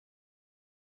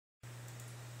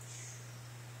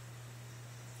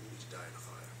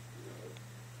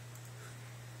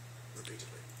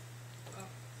repeatedly.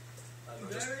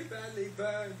 Very badly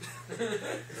burned. But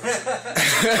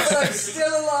I'm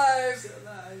still alive. Still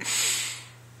alive.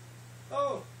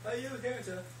 Oh, are you here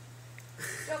to?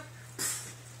 Yep.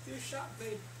 You shot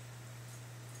me.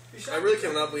 You shot I really me.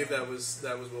 cannot believe that was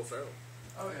Will Ferrell.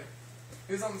 Okay.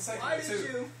 He was on the second Why one, did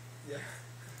too. you? Yeah.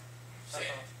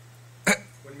 Uh-oh.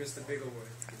 When Mr.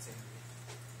 Biggleworth gets angry.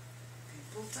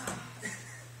 People die.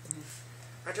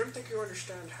 I don't think you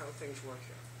understand how things work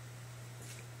here.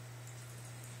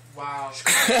 Wow.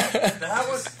 That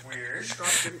was weird.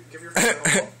 Scott, give your friend a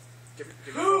hug. Give your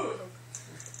friend a hug.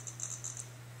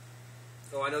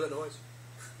 Oh, I know that noise.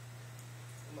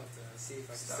 I'm about to see if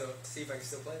I can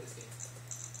still play this game.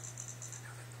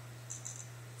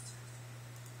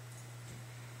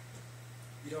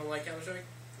 You don't like Counter-Strike?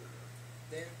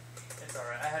 Dan? It's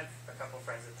alright. I had a couple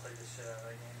friends that played the shit out of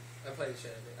that game. I played the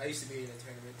shit out of it. I used to be in the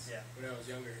tournaments when I was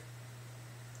younger.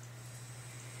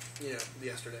 Yeah,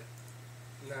 yesterday.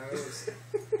 No, it was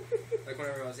like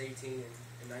whenever I was 18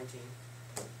 and 19.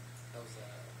 That was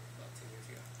about 10 years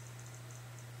ago.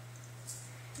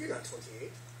 You're not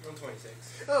 28. I'm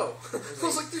 26. Oh, I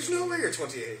was like, there's no way you're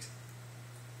 28.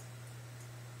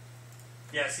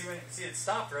 Yeah, see, it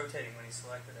stopped rotating when he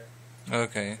selected it.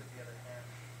 Okay. With the other hand.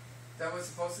 That was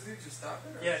supposed to do? Just stop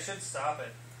it? Or? Yeah, it should stop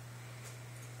it.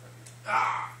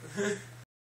 Ah!